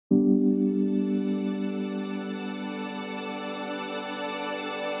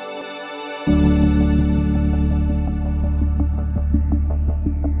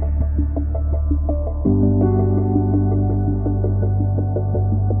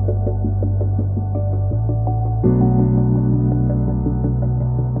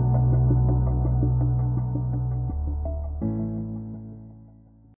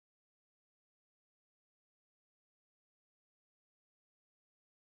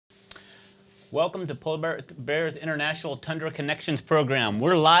Welcome to Polar Bears International Tundra Connections program.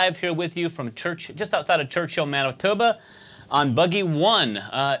 We're live here with you from just outside of Churchill, Manitoba on Buggy 1.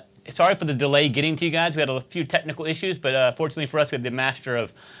 Sorry for the delay getting to you guys. We had a few technical issues, but fortunately for us, we had the master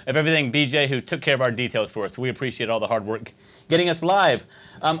of everything, BJ, who took care of our details for us. We appreciate all the hard work getting us live.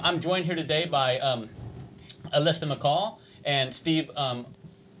 I'm joined here today by Alyssa McCall and Steve Amstrup.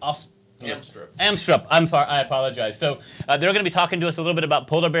 I apologize. So they're going to be talking to us a little bit about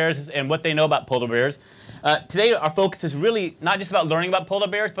polar bears and what they know about polar bears. Today our focus is really not just about learning about polar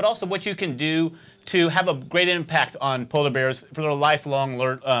bears, but also what you can do to have a great impact on polar bears for their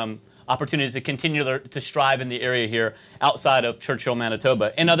lifelong opportunities to continue to strive in the area here outside of Churchill,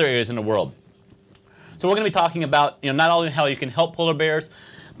 Manitoba, and other areas in the world. So we're going to be talking about not only how you can help polar bears,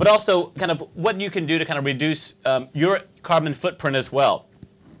 but also kind of what you can do to kind of reduce your carbon footprint as well.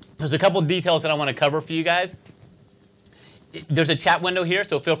 There's a couple of details that I want to cover for you guys. There's a chat window here,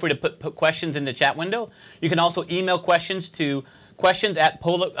 so feel free to put questions in the chat window. You can also email questions to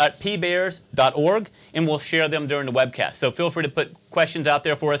questions@pbears.org, and we'll share them during the webcast. So feel free to put questions out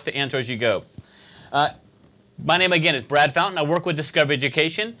there for us to answer as you go. My name again is Brad Fountain. I work with Discovery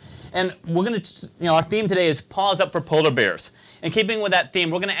Education, and we're going to, our theme today is Paws Up for Polar Bears. And keeping with that theme,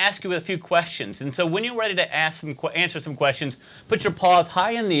 we're going to ask you a few questions. And so when you're ready to answer some questions, put your paws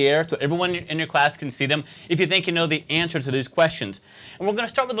high in the air so everyone in your class can see them if you think you know the answer to these questions. And we're going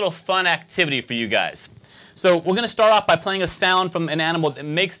to start with a little fun activity for you guys. So we're going to start off by playing a sound from an animal that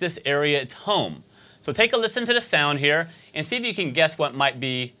makes this area its home. So take a listen to the sound here and see if you can guess what might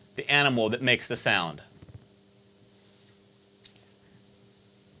be the animal that makes the sound.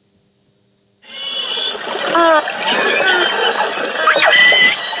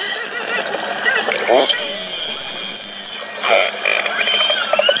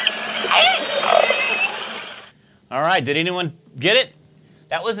 All right, did anyone get it?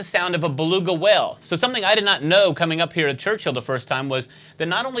 That was the sound of a beluga whale. So something I did not know coming up here at Churchill the first time was that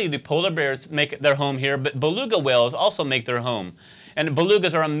not only do polar bears make their home here, but beluga whales also make their home. And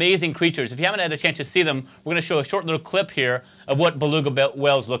belugas are amazing creatures. If you haven't had a chance to see them, we're going to show a short little clip here of what beluga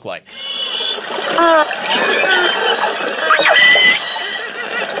whales look like.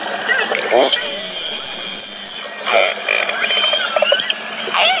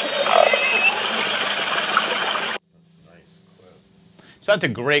 So that's a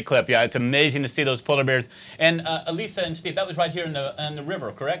great clip. Yeah, it's amazing to see those polar bears. And Elisa and Steve, that was right here in the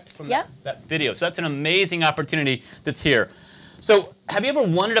river, correct? From that video. So that's an amazing opportunity that's here. So have you ever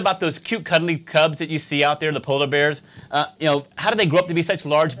wondered about those cute, cuddly cubs that you see out there, the polar bears? How do they grow up to be such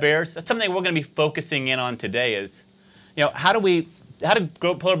large bears? That's something we're going to be focusing in on today is, how do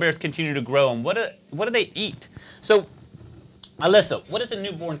polar bears continue to grow, and what do they eat? So, Alyssa, what is a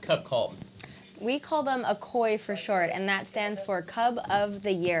newborn cub called? We call them a koi for short, and that stands for Cub of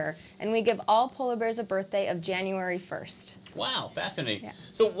the Year. And we give all polar bears a birthday of January 1st. Wow, fascinating. Yeah.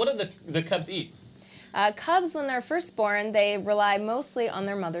 So what do the cubs eat? Cubs, when they're first born, they rely mostly on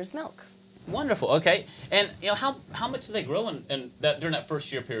their mother's milk. Wonderful. Okay. And how much do they grow during that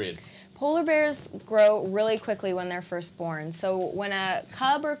first year period? Polar bears grow really quickly when they're first born. So when a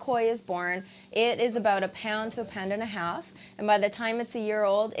cub or koi is born, it is about 1 pound to 1.5 pounds. And by the time it's a year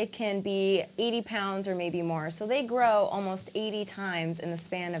old, it can be 80 pounds or maybe more. So they grow almost 80 times in the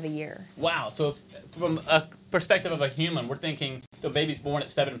span of a year. Wow. So from a perspective of a human, we're thinking the baby's born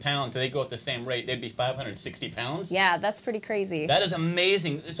at 7 pounds, and they grow at the same rate, they'd be 560 pounds? Yeah, that's pretty crazy. That is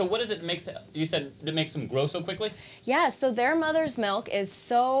amazing. So what does it make, you said it makes them grow so quickly? Yeah, so their mother's milk is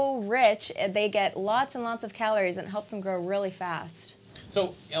so rich, they get lots and lots of calories, and it helps them grow really fast.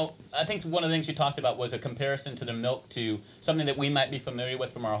 So, I think one of the things you talked about was a comparison to the milk to something that we might be familiar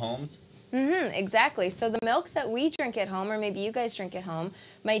with from our homes. Exactly. So the milk that we drink at home, or maybe you guys drink at home,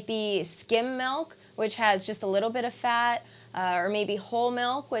 might be skim milk, which has just a little bit of fat, or maybe whole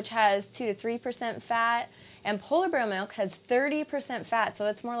milk, which has 2 to 3% fat. And polar bear milk has 30% fat, so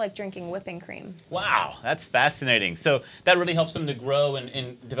it's more like drinking whipping cream. Wow, that's fascinating. So that really helps them to grow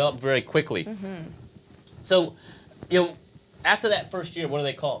and develop very quickly. So, after that first year, what are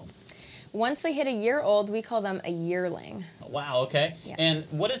they called? Once they hit a year old, we call them a yearling. Wow, okay. Yeah. And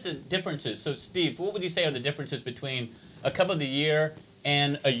what is the differences? So, Steve, what would you say are the differences between a cub of the year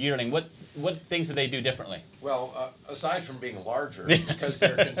and a yearling? What things do they do differently? Well, aside from being larger, because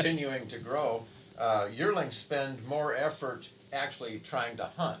they're continuing to grow, yearlings spend more effort actually trying to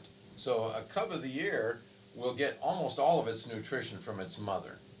hunt. So a cub of the year will get almost all of its nutrition from its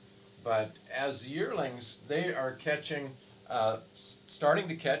mother. But as yearlings, they are starting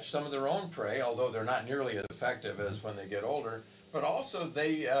to catch some of their own prey, although they're not nearly as effective as when they get older. But also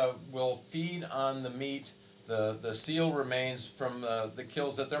they will feed on the meat the seal remains from the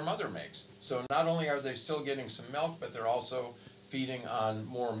kills that their mother makes. So not only are they still getting some milk, but they're also feeding on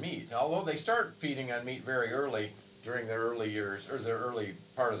more meat. Although they start feeding on meat very early during their early years, or their early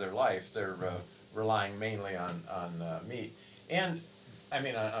part of their life, they're relying mainly on meat. And, I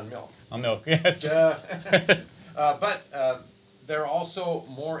mean, on milk. On milk, yes. But they're also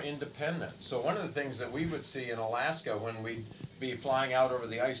more independent. So one of the things that we would see in Alaska when we'd be flying out over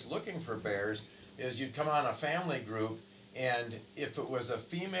the ice looking for bears is you'd come on a family group, and if it was a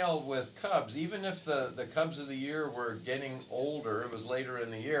female with cubs, even if the cubs of the year were getting older, it was later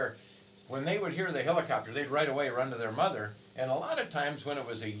in the year, when they would hear the helicopter, they'd right away run to their mother. And a lot of times when it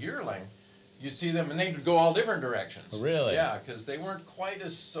was a yearling, you'd see them and they'd go all different directions. Really? Yeah, because they weren't quite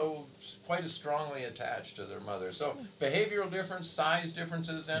as strongly attached to their mother. So behavioral difference, size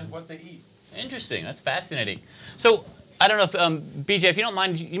differences, and what they eat. Interesting. That's fascinating. So I don't know if BJ, if you don't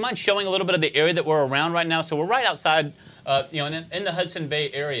mind, you mind showing a little bit of the area that we're around right now? So we're right outside, in the Hudson Bay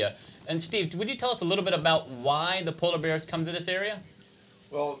area. And Steve, would you tell us a little bit about why the polar bears come to this area?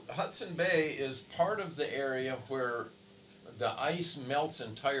 Well, Hudson Bay is part of the area where the ice melts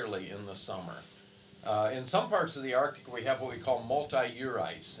entirely in the summer. In some parts of the Arctic, we have what we call multi-year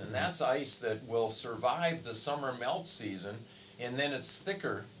ice, and that's ice that will survive the summer melt season, and then it's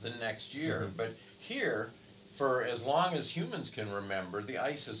thicker the next year. But here, for as long as humans can remember, the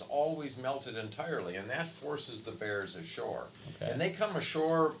ice has always melted entirely, and that forces the bears ashore. Okay. And they come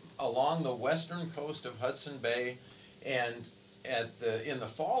ashore along the western coast of Hudson Bay, and in the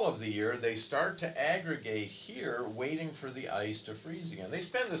fall of the year, they start to aggregate here, waiting for the ice to freeze again. They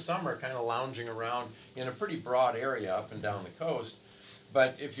spend the summer kind of lounging around in a pretty broad area up and down the coast.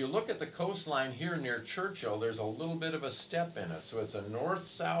 But if you look at the coastline here near Churchill, there's a little bit of a step in it. So it's a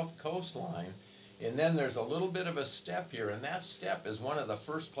north-south coastline, and then there's a little bit of a step here, and that step is one of the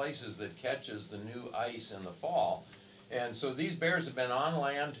first places that catches the new ice in the fall. And so these bears have been on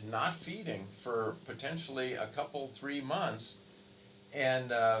land, not feeding, for potentially a couple, 3 months,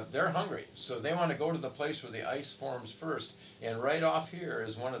 and they're hungry. So they want to go to the place where the ice forms first. And right off here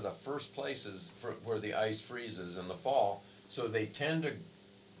is one of the first places where the ice freezes in the fall. So they tend to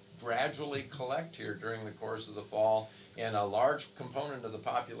gradually collect here during the course of the fall, and a large component of the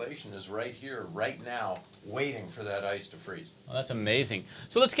population is right here, right now, waiting for that ice to freeze. Well, that's amazing.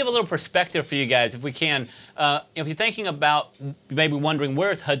 So let's give a little perspective for you guys, if we can. If you're thinking about, you may be wondering,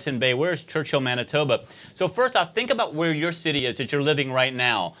 where's Hudson Bay, where's Churchill, Manitoba? So first off, think about where your city is that you're living right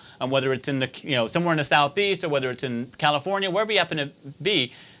now, whether it's in the, somewhere in the southeast, or whether it's in California, wherever you happen to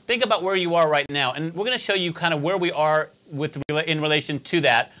be. Think about where you are right now, and we're going to show you kind of where we are in relation to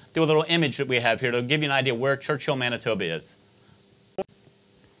that through a little image that we have here to give you an idea where Churchill, Manitoba is.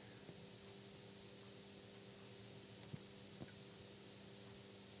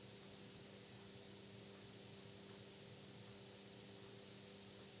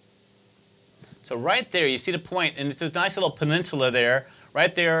 So right there, you see the point, and it's a nice little peninsula there,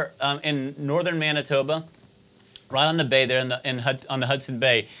 right there in northern Manitoba, right on the bay there on the Hudson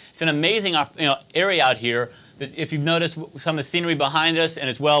Bay. It's an amazing area out here. That if you've noticed some of the scenery behind us, and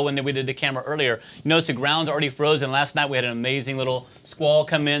as well when we did the camera earlier, you notice the ground's already frozen. Last night we had an amazing little squall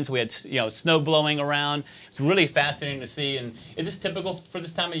come in, so we had snow blowing around. It's really fascinating to see. And is this typical for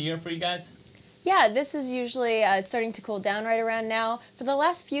this time of year for you guys? Yeah, this is usually starting to cool down right around now. For the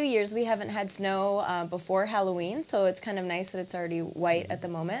last few years, we haven't had snow before Halloween, so it's kind of nice that it's already white at the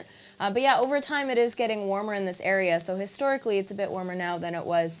moment. But yeah, over time it is getting warmer in this area, so historically it's a bit warmer now than it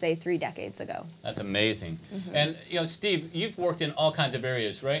was, say, 3 decades ago. That's amazing. And, Steve, you've worked in all kinds of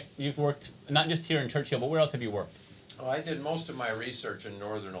areas, right? You've worked not just here in Churchill, but where else have you worked? Well, I did most of my research in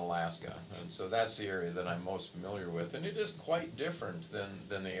northern Alaska, and so that's the area that I'm most familiar with, and it is quite different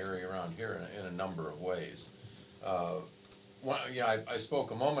than the area around here in a number of ways. I spoke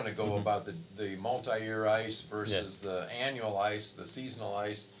a moment ago about the multi-year ice versus the annual ice, the seasonal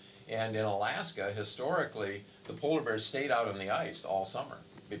ice, and in Alaska, historically, the polar bears stayed out on the ice all summer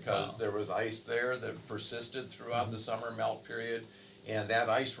because there was ice there that persisted throughout the summer melt period. And that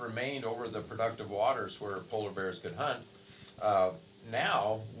ice remained over the productive waters where polar bears could hunt.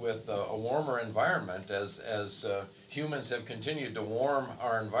 Now, with a warmer environment, as humans have continued to warm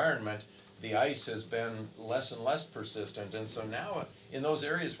our environment, the ice has been less and less persistent. And so now, in those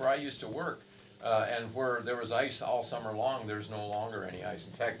areas where I used to work, and where there was ice all summer long, there's no longer any ice.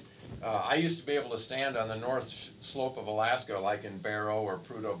 In fact, I used to be able to stand on the north slope of Alaska, like in Barrow or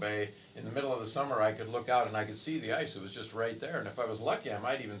Prudhoe Bay. In the middle of the summer, I could look out and I could see the ice. It was just right there. And if I was lucky, I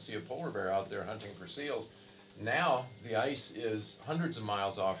might even see a polar bear out there hunting for seals. Now, the ice is hundreds of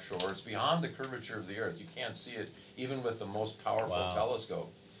miles offshore. It's beyond the curvature of the Earth. You can't see it even with the most powerful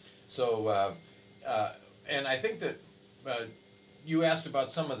telescope. So and I think that you asked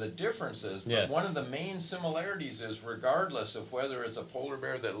about some of the differences, but Yes. one of the main similarities is regardless of whether it's a polar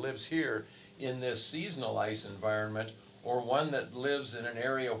bear that lives here in this seasonal ice environment or one that lives in an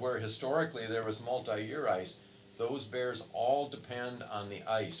area where historically there was multi-year ice, those bears all depend on the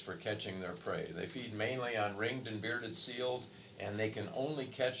ice for catching their prey. They feed mainly on ringed and bearded seals, and they can only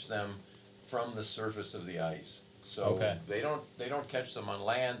catch them from the surface of the ice. So Okay. they don't catch them on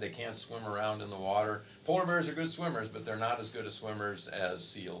land. They can't swim around in the water. Polar bears are good swimmers, but they're not as good as swimmers as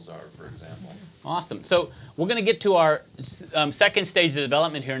seals are, for example. Awesome. So we're going to get to our second stage of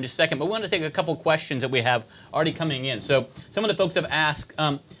development here in just a second, but we want to take a couple questions that we have already coming in. So some of the folks have asked,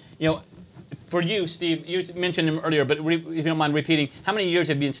 for you, Steve, you mentioned him earlier, but if you don't mind repeating, how many years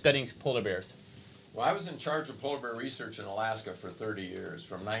have you been studying polar bears? Well, I was in charge of polar bear research in Alaska for 30 years,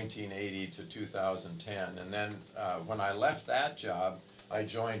 from 1980 to 2010. And then when I left that job, I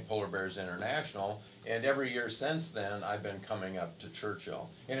joined Polar Bears International. And every year since then, I've been coming up to Churchill.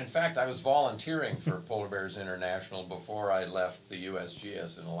 And in fact, I was volunteering for Polar Bears International before I left the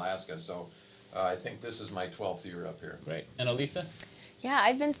USGS in Alaska. So I think this is my 12th year up here. Great. And Elisa? Yeah,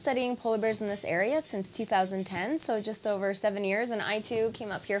 I've been studying polar bears in this area since 2010, so just over 7 years. And I, too,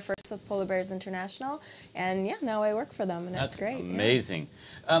 came up here first with Polar Bears International. And, yeah, now I work for them, and That's it's great. amazing.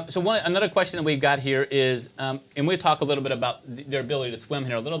 Yeah. So another question that we've got here is, and we'll talk a little bit about their ability to swim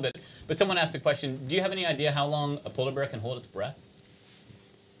here a little bit, but someone asked the question, do you have any idea how long a polar bear can hold its breath?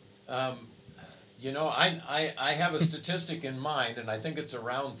 You know, I have a statistic in mind, and I think it's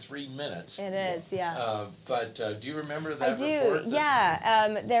around 3 minutes. It is, yeah. But do you remember that I do, report?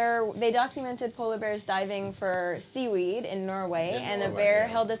 yeah. They documented polar bears diving for seaweed in Norway, and the bear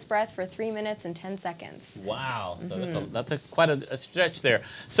held its breath for 3 minutes and 10 seconds. Wow, so that's quite a stretch there.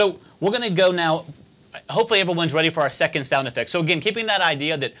 So we're going to go now. Hopefully everyone's ready for our second sound effect. So again, keeping that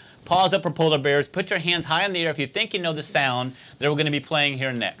idea that paws up for polar bears, put your hands high in the air if you think you know the sound that we're going to be playing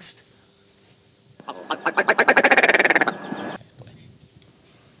here next. Nice play.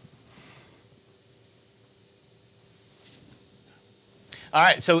 All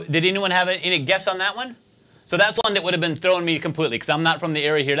right, so did anyone have any guess on that one? So that's one that would have been throwing me completely because I'm not from the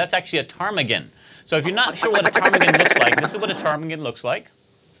area here. That's actually a ptarmigan. So if you're not sure what a ptarmigan looks like, this is what a ptarmigan looks like.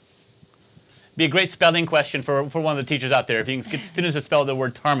 Be a great spelling question for one of the teachers out there if you can get students to spell the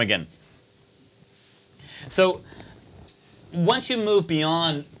word ptarmigan. So once you move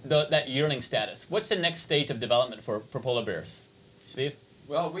beyond that yearling status, what's the next stage of development for polar bears? Steve?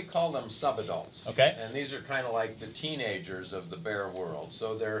 Well, we call them subadults. Okay. And these are kind of like the teenagers of the bear world.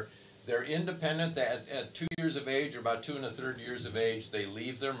 So they're independent. At 2 years of age, or about 2 1/3 years of age, they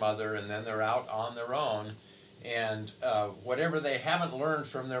leave their mother, and then they're out on their own. And whatever they haven't learned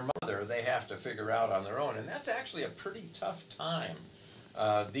from their mother, they have to figure out on their own. And that's actually a pretty tough time.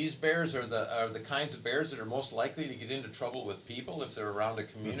 These bears are the kinds of bears that are most likely to get into trouble with people if they're around a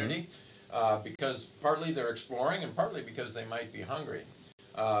community, because partly they're exploring and partly because they might be hungry.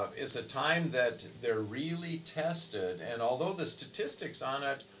 It's a time that they're really tested, and although the statistics on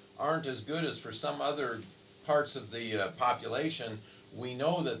it aren't as good as for some other parts of the population, we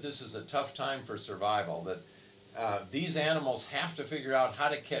know that this is a tough time for survival, that these animals have to figure out how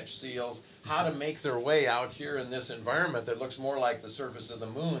to catch seals, how to make their way out here in this environment that looks more like the surface of the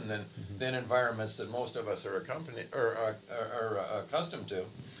moon than environments that most of us are accustomed to.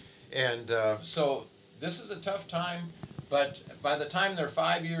 And so this is a tough time, but by the time they're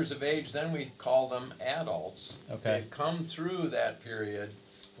 5 years of age, then we call them adults. Okay. They've come through that period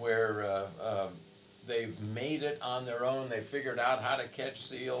where they've made it on their own. They've figured out how to catch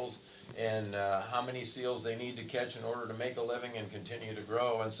seals and how many seals they need to catch in order to make a living and continue to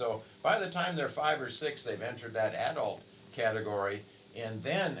grow. And so by the time they're 5 or 6, they've entered that adult category. And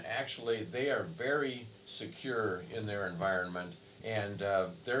then actually they are very secure in their environment, and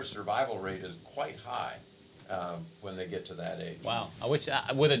their survival rate is quite high when they get to that age. Wow. I wish,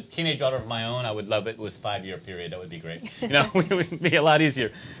 with a teenage daughter of my own, I would love it was 5-year period. That would be great. It would be a lot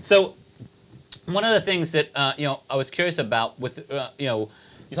easier. So one of the things that, I was curious about with,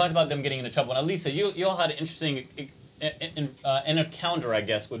 you talked about them getting into trouble. Now, Lisa, you all had an interesting encounter, I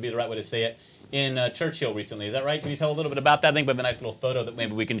guess would be the right way to say it, in Churchill recently. Is that right? Can you tell a little bit about that? I think we have a nice little photo that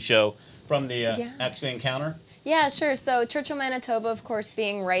maybe we can show from the actual encounter. Yeah, sure. So Churchill, Manitoba, of course,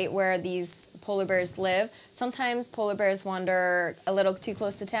 being right where these polar bears live, sometimes polar bears wander a little too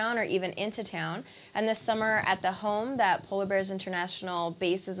close to town or even into town. And this summer at the home that Polar Bears International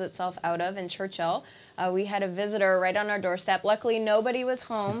bases itself out of in Churchill, we had a visitor right on our doorstep. Luckily, nobody was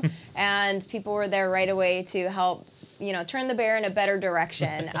home, and people were there right away to help turn the bear in a better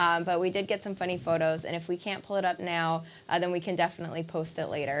direction. But we did get some funny photos, and if we can't pull it up now, then we can definitely post it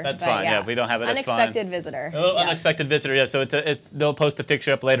later. That's fine. Yeah, if we don't have it, that's fine. Unexpected visitor. A little unexpected visitor. Yeah. So they'll post a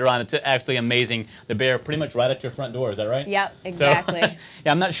picture up later on. It's actually amazing. The bear pretty much right at your front door. Is that right? Yep, exactly. So,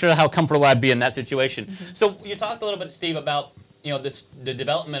 yeah, I'm not sure how comfortable I'd be in that situation. So you talked a little bit, Steve, about the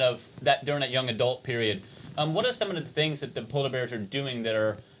development of that during that young adult period. What are some of the things that the polar bears are doing that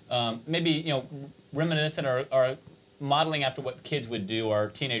are maybe reminiscent or modeling after what kids would do or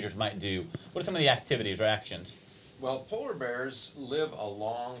teenagers might do? What are some of the activities or actions? Well, polar bears live a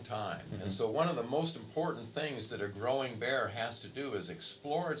long time, and so one of the most important things that a growing bear has to do is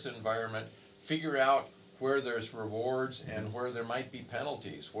explore its environment, figure out where there's rewards and where there might be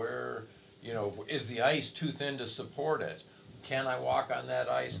penalties. Where, is the ice too thin to support it? Can I walk on that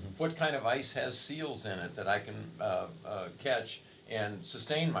ice? What kind of ice has seals in it that I can catch and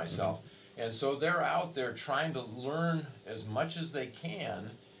sustain myself? And so they're out there trying to learn as much as they can,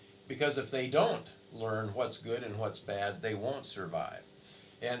 because if they don't learn what's good and what's bad, they won't survive.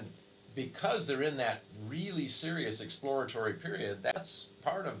 And because they're in that really serious exploratory period, that's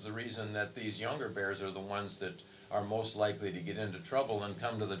part of the reason that these younger bears are the ones that are most likely to get into trouble and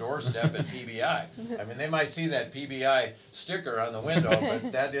come to the doorstep at PBI. I mean, they might see that PBI sticker on the window,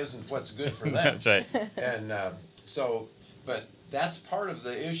 but that isn't what's good for them. That's right. And but that's part of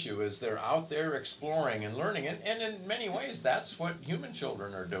the issue, is they're out there exploring and learning. And in many ways, that's what human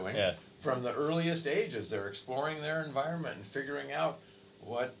children are doing. Yes. From the earliest ages, they're exploring their environment and figuring out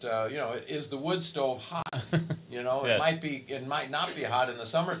what, is the wood stove hot? Yes. It might not be hot in the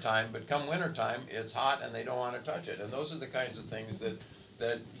summertime, but come wintertime, it's hot and they don't want to touch it. And those are the kinds of things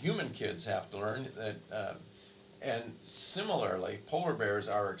that human kids have to learn. And similarly, polar bears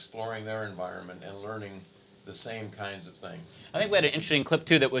are exploring their environment and learning the same kinds of things. I think we had an interesting clip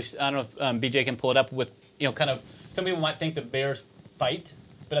too that was, I don't know if BJ can pull it up, with kind of, some people might think the bears fight,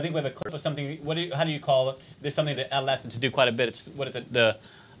 but I think we have a clip of something. How do you call it? There's something that adolescents do quite a bit. It's, what is it? I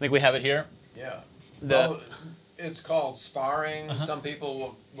think we have it here. Yeah. Well, it's called sparring. Some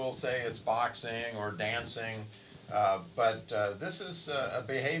people will say it's boxing or dancing. But this is a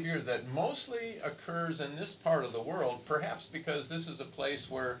behavior that mostly occurs in this part of the world, perhaps because this is a place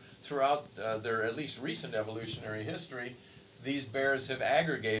where throughout their at least recent evolutionary history, these bears have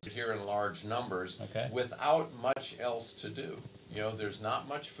aggregated here in large numbers without much else to do. There's not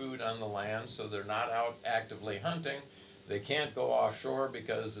much food on the land, so they're not out actively hunting. They can't go offshore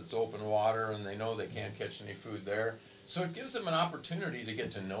because it's open water and they know they can't catch any food there. So it gives them an opportunity to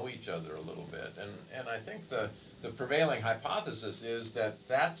get to know each other a little bit. And I think the prevailing hypothesis is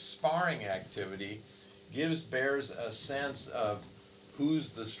that sparring activity gives bears a sense of who's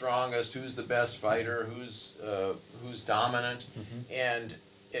the strongest, who's the best fighter, who's dominant, and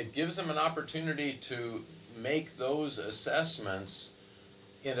it gives them an opportunity to make those assessments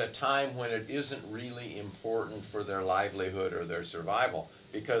in a time when it isn't really important for their livelihood or their survival.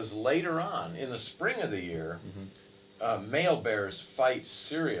 Because later on, in the spring of the year, male bears fight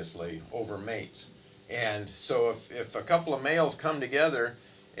seriously over mates. And so if a couple of males come together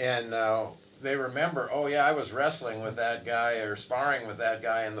and they remember, oh yeah, I was wrestling with that guy or sparring with that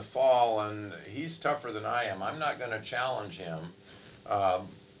guy in the fall, and he's tougher than I am, I'm not going to challenge him.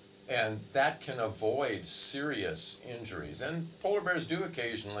 And that can avoid serious injuries. And polar bears do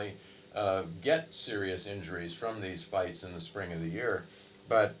occasionally get serious injuries from these fights in the spring of the year.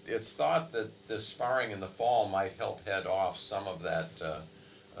 But it's thought that this sparring in the fall might help head off some of that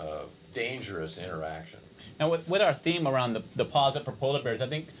dangerous interaction. Now, with our theme around the paws up for polar bears, I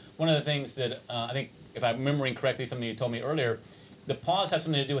think one of the things that I think, if I'm remembering correctly, something you told me earlier, the paws have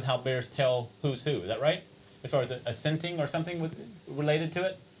something to do with how bears tell who's who. Is that right? As far as a scenting or something related to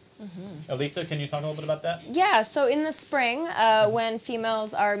it? Elisa, can you talk a little bit about that? Yeah, so in the spring, when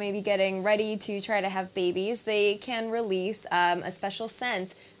females are maybe getting ready to try to have babies, they can release a special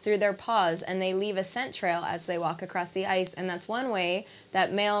scent through their paws, and they leave a scent trail as they walk across the ice. And that's one way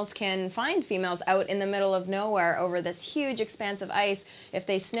that males can find females out in the middle of nowhere over this huge expanse of ice. If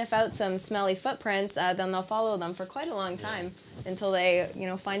they sniff out some smelly footprints, then they'll follow them for quite a long time until they,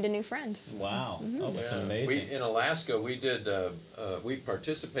 find a new friend. Wow, oh, that's amazing. In Alaska, we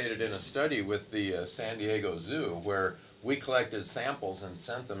participated in a study with the San Diego Zoo where we collected samples and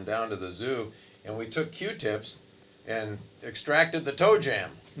sent them down to the zoo, and we took Q-tips and extracted the toe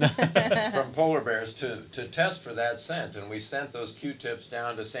jam from polar bears to test for that scent. And we sent those Q-tips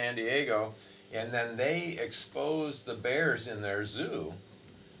down to San Diego, and then they exposed the bears in their zoo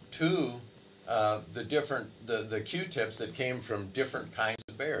to the Q-tips that came from different kinds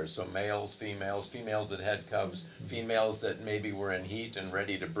of bears. So males, females that had cubs, females that maybe were in heat and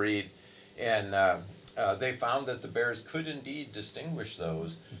ready to breed. And they found that the bears could indeed distinguish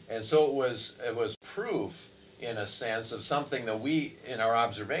those. And so it was proof, in a sense, of something that we, in our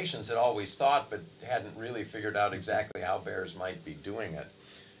observations, had always thought, but hadn't really figured out exactly how bears might be doing it.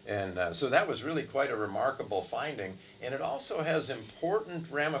 And so that was really quite a remarkable finding. And it also has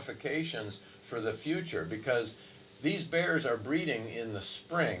important ramifications for the future, because these bears are breeding in the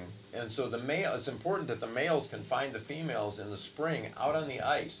spring. And so it's important that the males can find the females in the spring out on the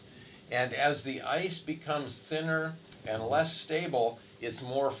ice. And as the ice becomes thinner and less stable, it's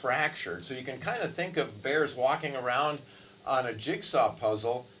more fractured. So you can kind of think of bears walking around on a jigsaw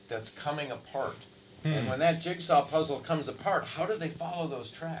puzzle that's coming apart. And when that jigsaw puzzle comes apart, how do they follow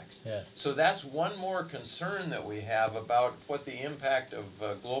those tracks? Yes. So that's one more concern that we have about what the impact of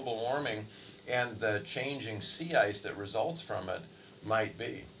global warming and the changing sea ice that results from it might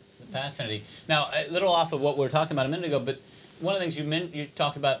be. Fascinating. Now, a little off of what we were talking about a minute ago, but one of the things you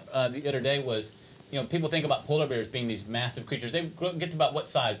talked about the other day was, people think about polar bears being these massive creatures. They get to about what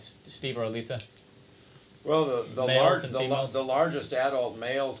size, Steve or Elisa? Well, the largest adult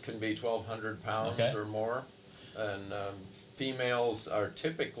males can be 1,200 pounds or more, and females are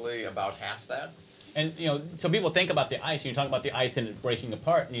typically about half that. And so people think about the ice. And you talk about the ice and it breaking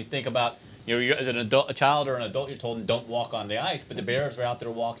apart, and you think about you're as a child or an adult, you're told don't walk on the ice, but the bears are out there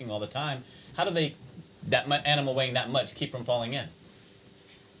walking all the time. How do that animal weighing that much keep from falling in?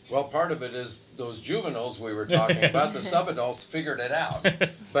 Well, part of it is those juveniles we were talking about. The subadults figured it out.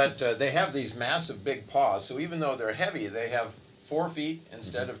 But they have these massive big paws, so even though they're heavy, they have 4 feet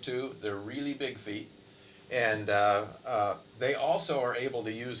instead of 2. They're really big feet. And they also are able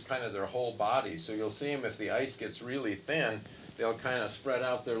to use kind of their whole body. So you'll see them, if the ice gets really thin, they'll kind of spread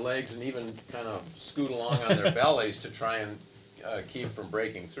out their legs and even kind of scoot along on their bellies to try and keep from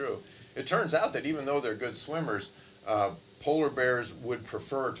breaking through. It turns out that even though they're good swimmers, polar bears would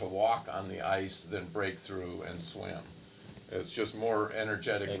prefer to walk on the ice than break through and swim. It's just more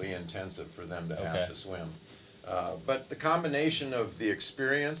energetically intensive for them to have to swim. But the combination of the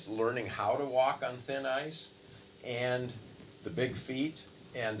experience, learning how to walk on thin ice, and the big feet,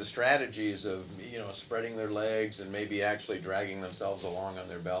 and the strategies of spreading their legs and maybe actually dragging themselves along on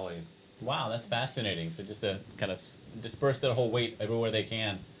their belly. Wow, that's fascinating. So just to kind of disperse their whole weight everywhere they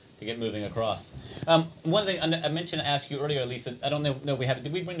can to get moving across. One thing I mentioned to ask you earlier, Lisa, I don't know if we have it.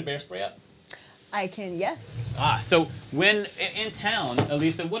 Did we bring the bear spray up? I can, yes. So when in town,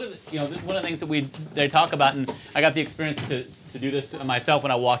 Elisa, what are one of the things that they talk about, and I got the experience to do this myself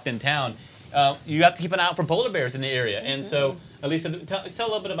when I walked in town. You have to keep an eye out for polar bears in the area, and so Elisa, tell a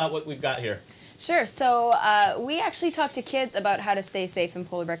little bit about what we've got here. Sure. So we actually talk to kids about how to stay safe in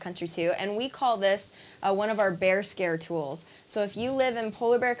polar bear country too, and we call this one of our bear scare tools. So if you live in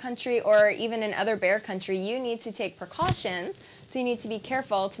polar bear country or even in other bear country, you need to take precautions. So you need to be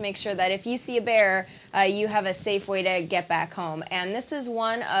careful to make sure that if you see a bear, you have a safe way to get back home. And this is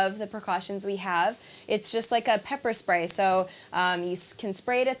one of the precautions we have. It's just like a pepper spray. So you can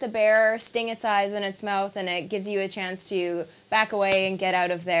spray it at the bear, sting its eyes and its mouth, and it gives you a chance to back away and get out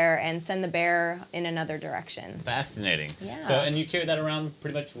of there and send the bear in another direction. Fascinating. Yeah. So, and you carry that around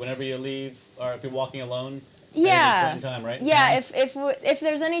pretty much whenever you leave, or if you're walking alone. Yeah. At any point in time, right? Yeah. If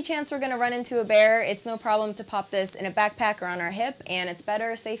there's any chance we're going to run into a bear, it's no problem to pop this in a backpack or on our hip, and it's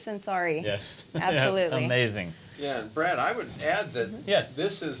better safe than sorry. Yes. Absolutely. Amazing. Yeah, and Brad, I would add that Yes.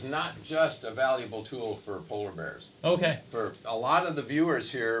 this is not just a valuable tool for polar bears. Okay. For a lot of the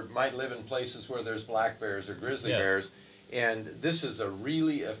viewers here might live in places where there's black bears or grizzly bears, and this is a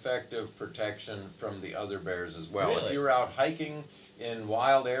really effective protection from the other bears as well. Really? If you're out hiking in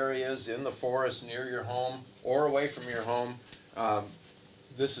wild areas, in the forest near your home, or away from your home,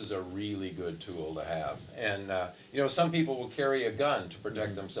 this is a really good tool to have. And some people will carry a gun to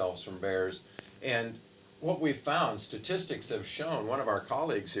protect themselves from bears. And what we've found, statistics have shown, one of our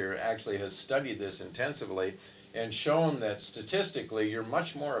colleagues here actually has studied this intensively and shown that statistically you're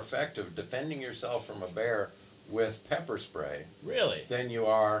much more effective defending yourself from a bear with pepper spray than you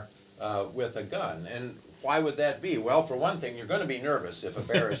are with a gun. And why would that be? Well, for one thing, you're going to be nervous if a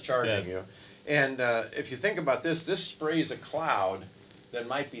bear is charging you. And if you think about this sprays a cloud that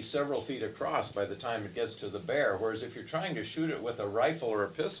might be several feet across by the time it gets to the bear, whereas if you're trying to shoot it with a rifle or a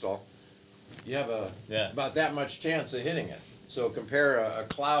pistol, you have about that much chance of hitting it. So compare a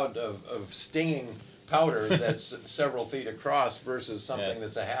cloud of stinging powder that's several feet across versus something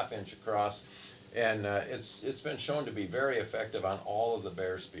that's a half-inch across. And it's been shown to be very effective on all of the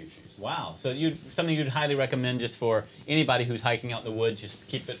bear species. Wow. So something you'd highly recommend just for anybody who's hiking out in the woods, just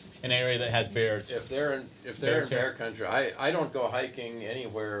keep it in an area that has bears. If they're in bear country, I don't go hiking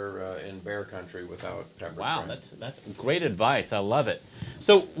anywhere in bear country without pepper spray. Wow, that's great advice. I love it.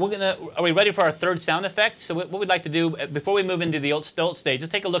 So are we ready for our third sound effect? So what we'd like to do, before we move into the adult stage,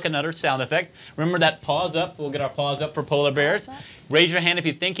 just take a look at another sound effect. Remember that paws up. We'll get our paws up for polar bears. Raise your hand if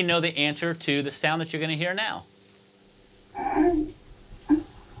you think you know the answer to the sound that you're going to hear now.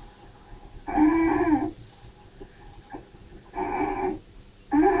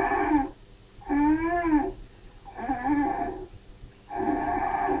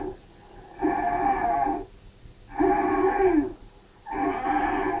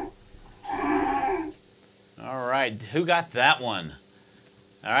 Who got that one?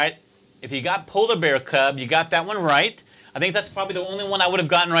 All right. If you got polar bear cub, you got that one right. I think that's probably the only one I would have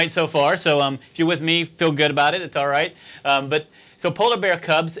gotten right so far. So if you're with me, feel good about it. It's all right. So polar bear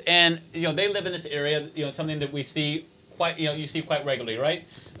cubs, and they live in this area. It's something that we see quite you see quite regularly, right?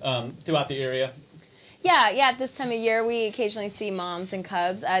 Throughout the area. Yeah, at this time of year, we occasionally see moms and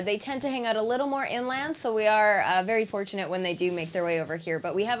cubs. They tend to hang out a little more inland, so we are very fortunate when they do make their way over here.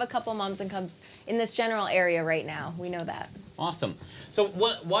 But we have a couple moms and cubs in this general area right now. We know that. Awesome. So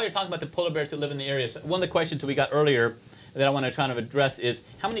while you're talking about the polar bears that live in the area, so one of the questions that we got earlier that I want to try to address is,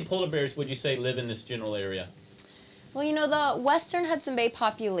 how many polar bears would you say live in this general area? Well, the western Hudson Bay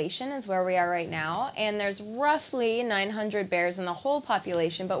population is where we are right now, and there's roughly 900 bears in the whole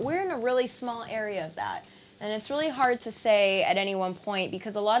population, but we're in a really small area of that. And it's really hard to say at any one point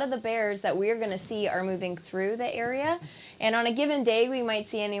because a lot of the bears that we're going to see are moving through the area. And on a given day, we might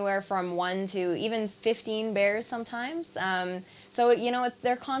see anywhere from 1 to even 15 bears sometimes. So,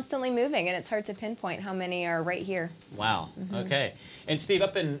 they're constantly moving, and it's hard to pinpoint how many are right here. Wow. Mm-hmm. Okay. And Steve,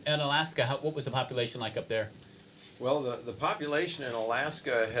 up in Alaska, what was the population like up there? Well, the population in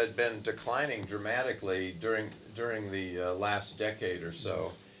Alaska had been declining dramatically during the last decade or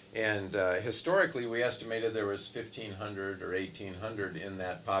so. And historically, we estimated there was 1,500 or 1,800 in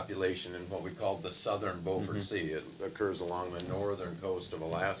that population in what we called the southern Beaufort Sea. It occurs along the northern coast of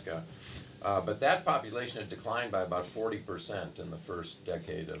Alaska. But that population had declined by about 40% in the first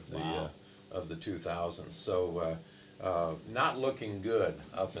decade of the 2000s. So not looking good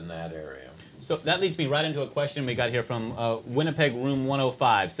up in that area. So that leads me right into a question we got here from Winnipeg Room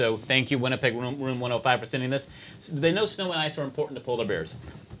 105. So thank you, Winnipeg Room 105, for sending this. So they know snow and ice are important to polar bears.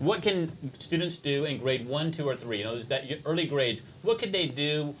 What can students do in grade 1, 2, or 3? That early grades. What could they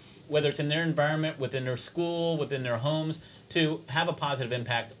do, whether it's in their environment, within their school, within their homes, to have a positive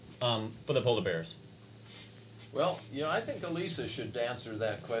impact for the polar bears? Well, I think Elisa should answer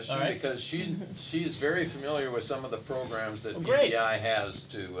that question because she's very familiar with some of the programs that PBI has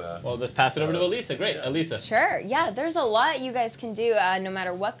to... well, let's pass it over to Elisa. Great. Yeah. Elisa. Sure. Yeah, there's a lot you guys can do no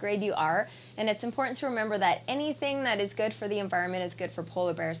matter what grade you are. And it's important to remember that anything that is good for the environment is good for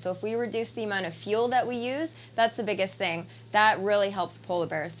polar bears. So if we reduce the amount of fuel that we use, that's the biggest thing. That really helps polar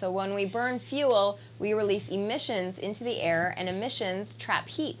bears. So when we burn fuel, we release emissions into the air, and emissions trap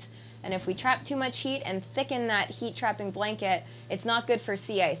heat. And if we trap too much heat and thicken that heat-trapping blanket, it's not good for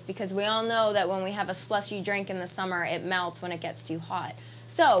sea ice because we all know that when we have a slushy drink in the summer, it melts when it gets too hot.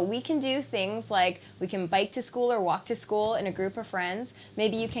 So we can do things like we can bike to school or walk to school in a group of friends.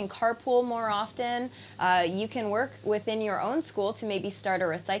 Maybe you can carpool more often. You can work within your own school to maybe start a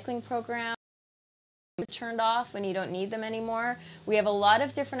recycling program. Turned off when you don't need them anymore. We have a lot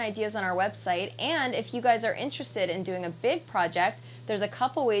of different ideas on our website, and if you guys are interested in doing a big project, there's a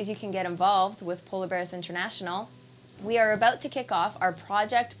couple ways you can get involved with Polar Bears International. We are about to kick off our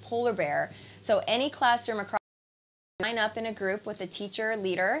Project Polar Bear. So any classroom across sign up in a group with a teacher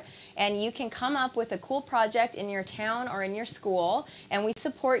leader, and you can come up with a cool project in your town or in your school, and we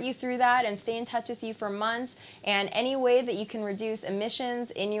support you through that and stay in touch with you for months. And any way that you can reduce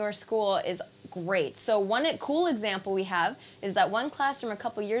emissions in your school is great. So one cool example we have is that one classroom a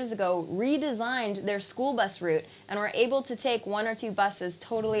couple years ago redesigned their school bus route and were able to take 1 or 2 buses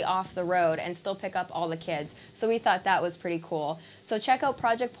totally off the road and still pick up all the kids. So we thought that was pretty cool. So check out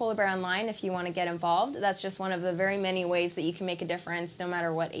Project Polar Bear online if you want to get involved. That's just one of the very many ways that you can make a difference no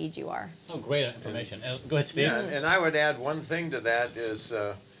matter what age you are. Oh, great information. Go ahead, Steve. Yeah, and I would add one thing to that is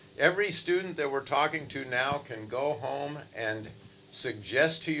every student that we're talking to now can go home and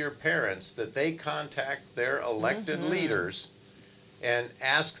suggest to your parents that they contact their elected leaders and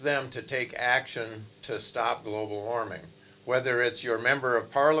ask them to take action to stop global warming. Whether it's your member of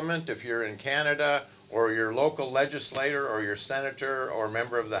parliament, if you're in Canada, or your local legislator, or your senator, or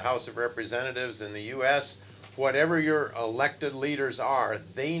member of the House of Representatives in the U.S., whatever your elected leaders are,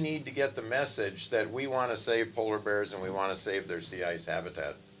 they need to get the message that we want to save polar bears and we want to save their sea ice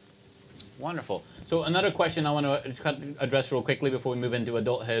habitat. Wonderful. So another question I want to address real quickly before we move into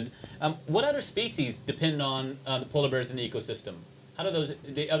adulthood. What other species depend on the polar bears in the ecosystem? How do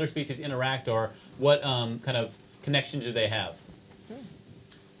the other species interact, or what kind of connections do they have?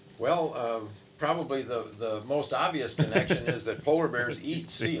 Well, probably the most obvious connection is that polar bears eat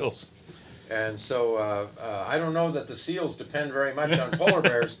seals. And so I don't know that the seals depend very much on polar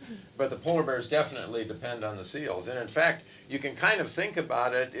bears, but the polar bears definitely depend on the seals. And in fact, you can kind of think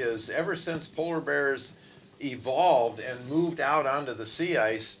about it is ever since polar bears evolved and moved out onto the sea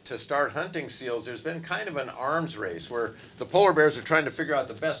ice to start hunting seals, there's been kind of an arms race where the polar bears are trying to figure out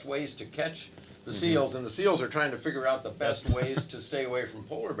the best ways to catch the seals, and the seals are trying to figure out the best ways to stay away from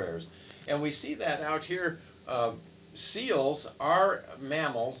polar bears. And we see that out here. Seals are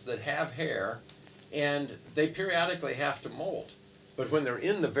mammals that have hair, and they periodically have to molt. But when they're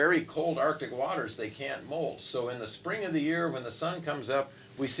in the very cold Arctic waters, they can't molt. So in the spring of the year, when the sun comes up,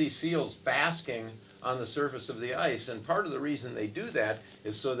 we see seals basking on the surface of the ice. And part of the reason they do that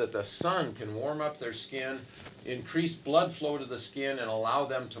is so that the sun can warm up their skin, increase blood flow to the skin, and allow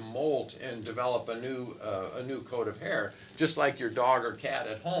them to molt and develop a new coat of hair, just like your dog or cat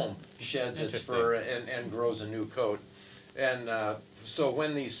at home sheds its fur and grows a new coat. And so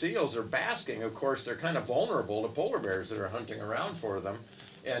when these seals are basking, of course, they're kind of vulnerable to polar bears that are hunting around for them,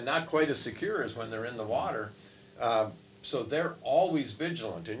 and not quite as secure as when they're in the water. So they're always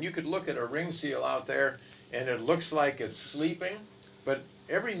vigilant. And you could look at a ring seal out there, and it looks like it's sleeping, but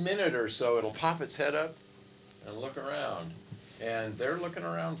every minute or so it'll pop its head up and look around. And they're looking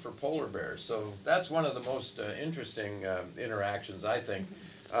around for polar bears. So that's one of the most interesting interactions, I think.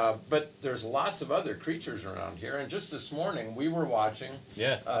 But there's lots of other creatures around here. And just this morning, we were watching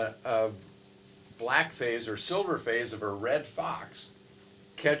a black phase or silver phase of a red fox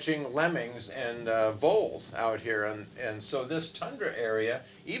catching lemmings and voles out here. And so this tundra area,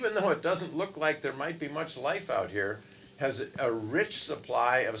 even though it doesn't look like there might be much life out here, has a rich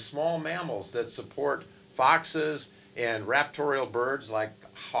supply of small mammals that support foxes and raptorial birds like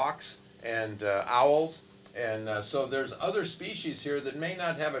hawks and owls. And so there's other species here that may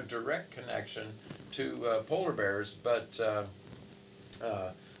not have a direct connection to polar bears, but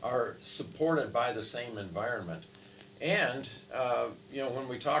are supported by the same environment. And, you know, when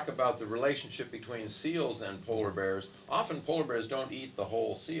we talk about the relationship between seals and polar bears, often polar bears don't eat the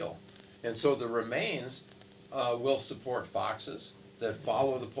whole seal. And so the remains will support foxes that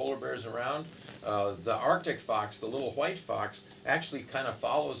follow the polar bears around. The Arctic fox, the little white fox, actually kind of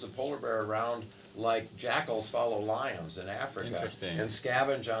follows the polar bear around like jackals follow lions in Africa and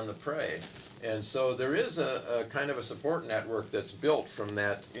scavenge on the prey. And so there is a kind of a support network that's built from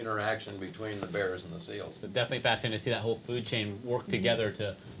that interaction between the bears and the seals. So definitely fascinating to see that whole food chain work together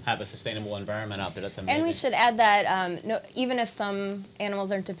to have a sustainable environment out there. That's amazing. And we should add that even if some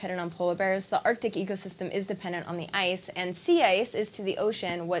animals aren't dependent on polar bears, the Arctic ecosystem is dependent on the ice, and sea ice is to the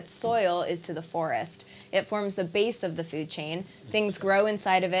ocean what soil is to the forest. It forms the base of the food chain. Things grow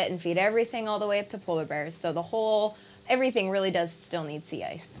inside of it and feed everything all the way up to polar bears. So everything really does still need sea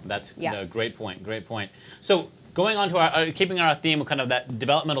ice. That's a great point, great point. So going on to our, keeping our theme of kind of that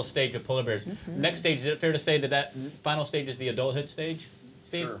developmental stage of polar bears, next stage, is it fair to say that that final stage is the adulthood stage?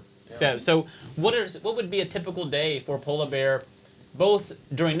 Steve? Sure. Yeah. So what would be a typical day for a polar bear, both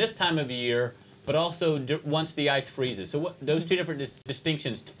during this time of year, but also once the ice freezes? So what, those two different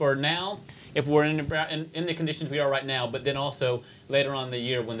distinctions for now, if we're in the conditions we are right now, but then also later on in the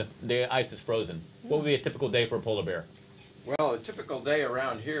year when the ice is frozen. What would be a typical day for a polar bear? Well, a typical day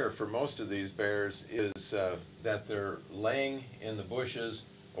around here for most of these bears is that they're laying in the bushes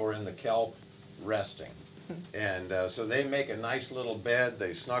or in the kelp resting. And so they make a nice little bed,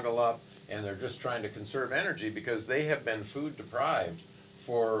 they snuggle up, and they're just trying to conserve energy because they have been food deprived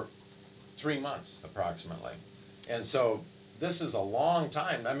for 3 months approximately. And so this is a long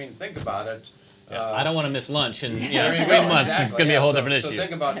time. I mean, think about it. I don't want to miss lunch, and 3 months exactly. is going to be a whole different issue. So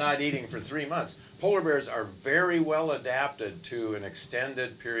think about not eating for 3 months. Polar bears are very well adapted to an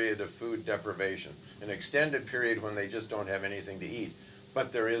extended period of food deprivation, an extended period when they just don't have anything to eat.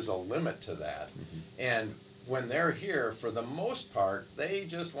 But there is a limit to that. And when they're here, for the most part, they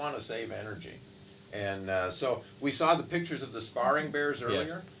just want to save energy. And so we saw the pictures of the sparring bears earlier.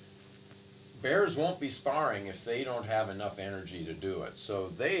 Yes. Bears won't be sparring if they don't have enough energy to do it. So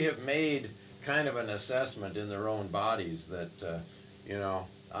they have made kind of an assessment in their own bodies that, you know,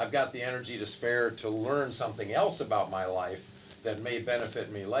 I've got the energy to spare to learn something else about my life that may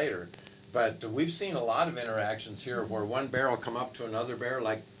benefit me later. But we've seen a lot of interactions here where one bear will come up to another bear,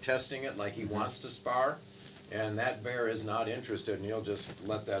 like testing it, like he wants to spar, and that bear is not interested, and he'll just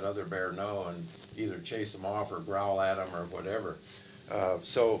let that other bear know and either chase him off or growl at him or whatever.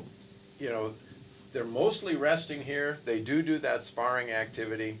 So, you know, they're mostly resting here. They do that sparring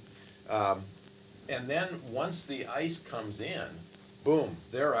activity. And then once the ice comes in, boom,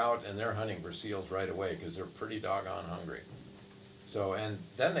 they're out and they're hunting for seals right away because they're pretty doggone hungry. So, and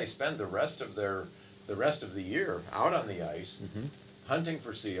then they spend the rest of the year out on the ice, hunting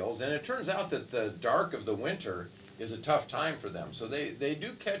for seals. And it turns out that the dark of the winter is a tough time for them. So they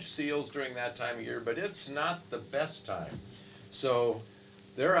do catch seals during that time of year, but it's not the best time. So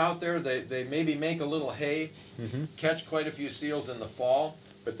they're out there, they maybe make a little hay, catch quite a few seals in the fall,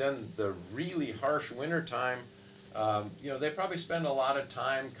 but then the really harsh winter time, they probably spend a lot of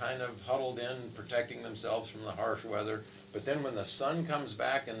time kind of huddled in, protecting themselves from the harsh weather. But then when the sun comes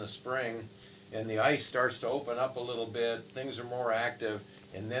back in the spring and the ice starts to open up a little bit, things are more active,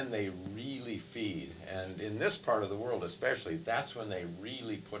 and then they really feed. And in this part of the world especially, that's when they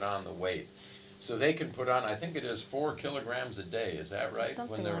really put on the weight. So they can put on, I think it is 4 kilograms a day, is that right?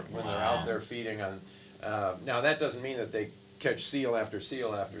 Something When they're out there feeding on, now that doesn't mean that they catch seal after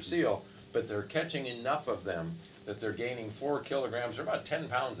seal after seal, but they're catching enough of them that they're gaining 4 kilograms, or about 10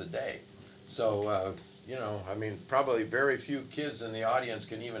 pounds a day. So, probably very few kids in the audience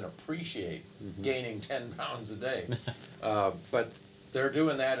can even appreciate gaining 10 pounds a day. But they're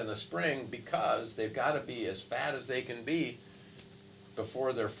doing that in the spring because they've got to be as fat as they can be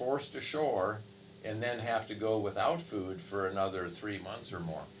before they're forced ashore and then have to go without food for another 3 months or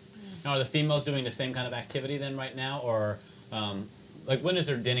more. Now, are the females doing the same kind of activity then right now, or when is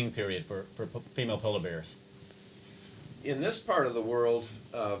their denning period for female polar bears? In this part of the world,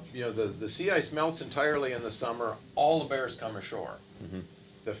 the sea ice melts entirely in the summer. All the bears come ashore.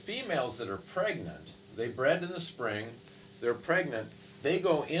 The females that are pregnant, they bred in the spring, they're pregnant, they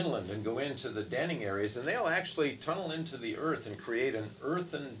go inland and go into the denning areas, and they'll actually tunnel into the earth and create an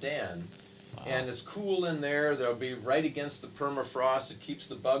earthen den. Wow. And it's cool in there. They'll be right against the permafrost. It keeps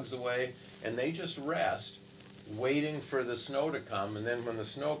the bugs away, and they just rest, waiting for the snow to come. And then when the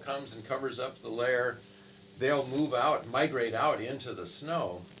snow comes and covers up the lair, they'll migrate out into the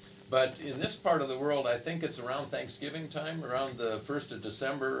snow. But in this part of the world, I think it's around Thanksgiving time, around the 1st of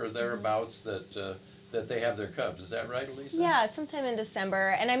December or thereabouts, that they have their cubs. Is that right, Elisa? Yeah, sometime in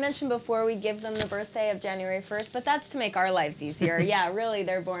December. And I mentioned before we give them the birthday of January 1st, but that's to make our lives easier. Yeah, really,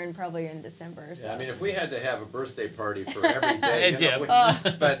 they're born probably in December. So. Yeah, I mean, if we had to have a birthday party for every day,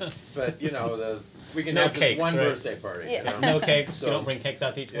 we can no have cakes, just one right? birthday party. Yeah. No cakes. So, you don't bring cakes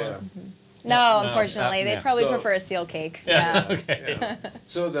out to each one? No, unfortunately. They'd probably So- prefer a seal cake. Yeah. Okay. Yeah.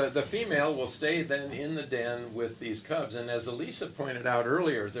 So the female will stay then in the den with these cubs, and as Elisa pointed out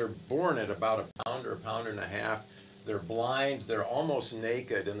earlier, they're born at about a pound or a pound and a half. They're blind, they're almost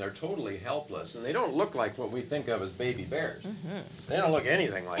naked, and they're totally helpless. And they don't look like what we think of as baby bears. They don't look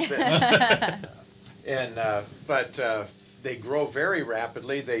anything like this. But they grow very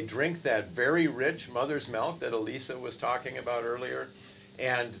rapidly. They drink that very rich mother's milk that Elisa was talking about earlier.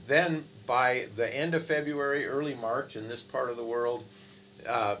 And then by the end of February, early March, in this part of the world,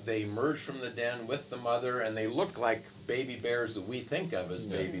 they emerge from the den with the mother, and they look like baby bears that we think of as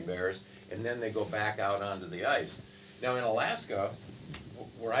baby bears, and then they go back out onto the ice. Now in Alaska,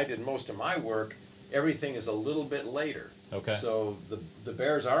 where I did most of my work, everything is a little bit later. Okay. So the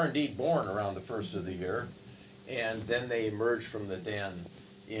bears are indeed born around the 1st of the year, and then they emerge from the den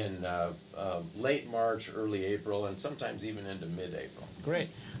in late March, early April, and sometimes even into mid-April. Great.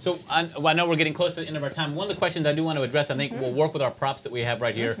 So I know we're getting close to the end of our time. One of the questions I do want to address, I think we'll work with our props that we have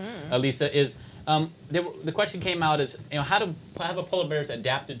right here, Lisa, is the question came out is, how do polar bears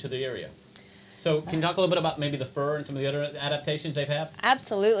adapted to the area? So can you talk a little bit about maybe the fur and some of the other adaptations they've had?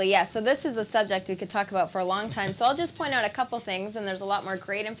 Absolutely, yeah. So this is a subject we could talk about for a long time. So I'll just point out a couple things, and there's a lot more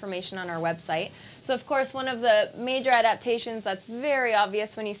great information on our website. So of course, one of the major adaptations that's very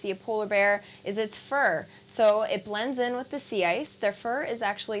obvious when you see a polar bear is its fur. So it blends in with the sea ice. Their fur is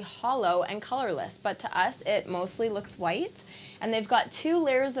actually hollow and colorless, but to us it mostly looks white. And they've got 2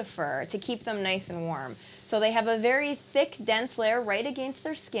 layers of fur to keep them nice and warm. So they have a very thick, dense layer right against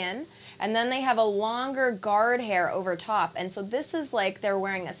their skin, and then they have a longer guard hair over top. And so this is like they're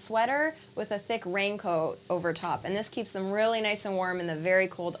wearing a sweater with a thick raincoat over top, and this keeps them really nice and warm in the very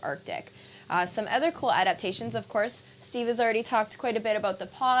cold Arctic. Some other cool adaptations, of course, Steve has already talked quite a bit about the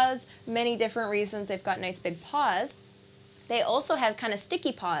paws, many different reasons they've got nice big paws. They also have kind of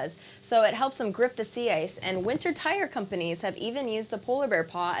sticky paws, so it helps them grip the sea ice. And winter tire companies have even used the polar bear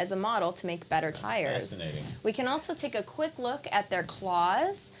paw as a model to make better tires. Fascinating. We can also take a quick look at their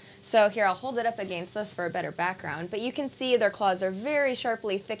claws. So here, I'll hold it up against this for a better background. But you can see their claws are very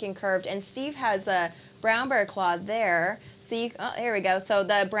sharply thick and curved. And Steve has a brown bear claw there. So here we go. So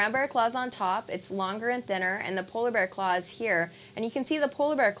the brown bear claw is on top. It's longer and thinner, and the polar bear claw is here. And you can see the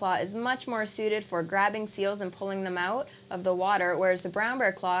polar bear claw is much more suited for grabbing seals and pulling them out of the water, whereas the brown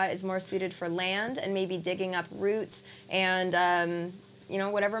bear claw is more suited for land and maybe digging up roots and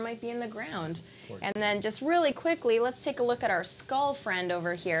whatever might be in the ground. And then just really quickly, let's take a look at our skull friend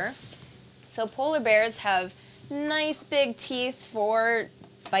over here. So polar bears have nice big teeth for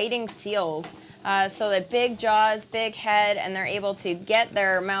biting seals. So the big jaws, big head, and they're able to get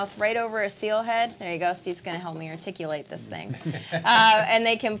their mouth right over a seal head. There you go. Steve's going to help me articulate this thing. And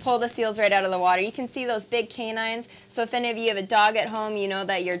they can pull the seals right out of the water. You can see those big canines. So if any of you have a dog at home, you know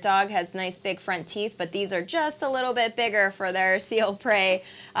that your dog has nice big front teeth, but these are just a little bit bigger for their seal prey.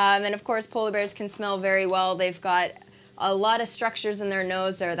 And of course, polar bears can smell very well. They've got a lot of structures in their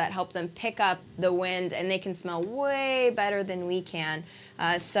nose there that help them pick up the wind, and they can smell way better than we can.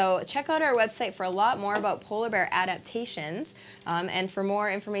 So check out our website for a lot more about polar bear adaptations and for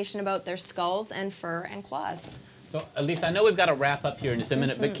more information about their skulls and fur and claws. So, Elisa, I know we've got to wrap up here in just a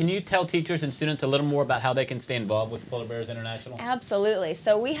minute, but can you tell teachers and students a little more about how they can stay involved with Polar Bears International? Absolutely.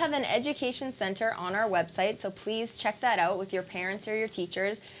 So we have an education center on our website, so please check that out with your parents or your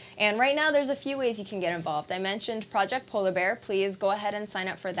teachers. And right now there's a few ways you can get involved. I mentioned Project Polar Bear. Please go ahead and sign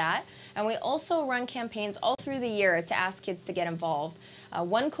up for that. And we also run campaigns all through the year to ask kids to get involved.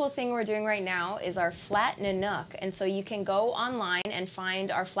 One cool thing we're doing right now is our Flatten a Nook. And so you can go online and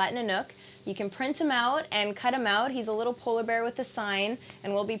find our Flatten a Nook. You can print him out and cut him out. He's a little polar bear with a sign,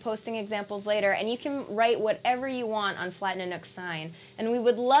 and we'll be posting examples later. And you can write whatever you want on Flatten a Nook's sign. And we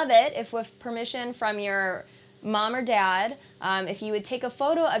would love it if, with permission from your mom or dad, if you would take a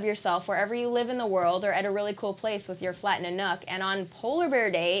photo of yourself wherever you live in the world or at a really cool place with your Flatten a Nook. And on Polar Bear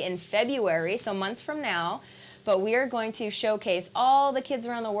Day in February, so months from now, but we are going to showcase all the kids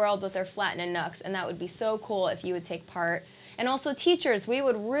around the world with their Flatten a Nooks, and that would be so cool if you would take part. And also teachers, we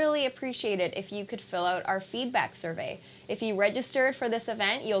would really appreciate it if you could fill out our feedback survey. If you registered for this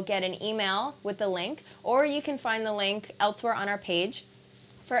event, you'll get an email with the link, or you can find the link elsewhere on our page.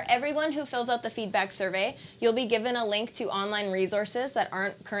 For everyone who fills out the feedback survey, you'll be given a link to online resources that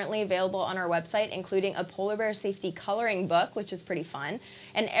aren't currently available on our website, including a polar bear safety coloring book, which is pretty fun.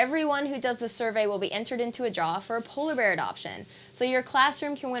 And everyone who does the survey will be entered into a draw for a polar bear adoption. So your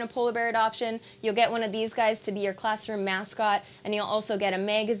classroom can win a polar bear adoption. You'll get one of these guys to be your classroom mascot, and you'll also get a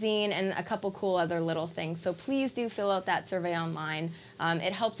magazine and a couple cool other little things. So please do fill out that survey online.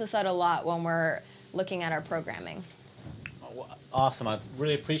 It helps us out a lot when we're looking at our programming. Awesome. I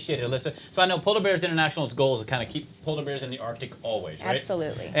really appreciate it, Alyssa. So I know Polar Bears International's goal is to kind of keep polar bears in the Arctic always, right?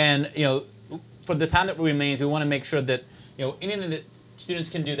 Absolutely. And, for the time that remains, we want to make sure that, anything that students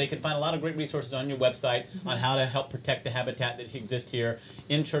can do, they can find a lot of great resources on your website on how to help protect the habitat that exists here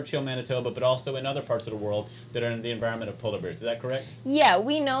in Churchill, Manitoba, but also in other parts of the world that are in the environment of polar bears. Is that correct? Yeah,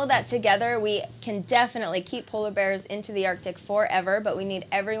 we know that together we can definitely keep polar bears into the Arctic forever, but we need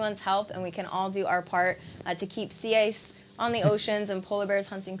everyone's help, and we can all do our part to keep sea ice on the oceans and polar bears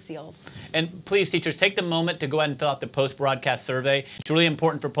hunting seals. And please, teachers, take the moment to go ahead and fill out the post-broadcast survey. It's really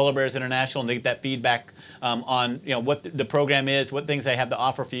important for Polar Bears International to get that feedback on what the program is, what things they have to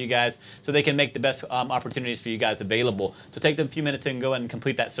offer for you guys, so they can make the best opportunities for you guys available. So take them a few minutes and go ahead and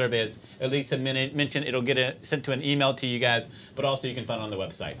complete that survey. As Elisa mentioned, it'll get sent to an email to you guys, but also you can find it on the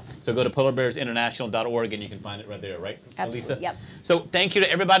website. So go to polarbearsinternational.org and you can find it right there, right, Absolutely. Elisa? Yep. So thank you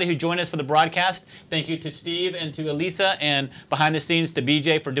to everybody who joined us for the broadcast. Thank you to Steve and to Elisa, and behind the scenes to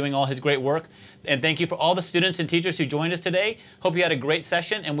BJ for doing all his great work. And thank you for all the students and teachers who joined us today. Hope you had a great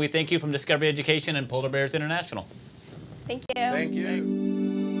session, and we thank you from Discovery Education and Polar Bears International. Thank you. Thank you.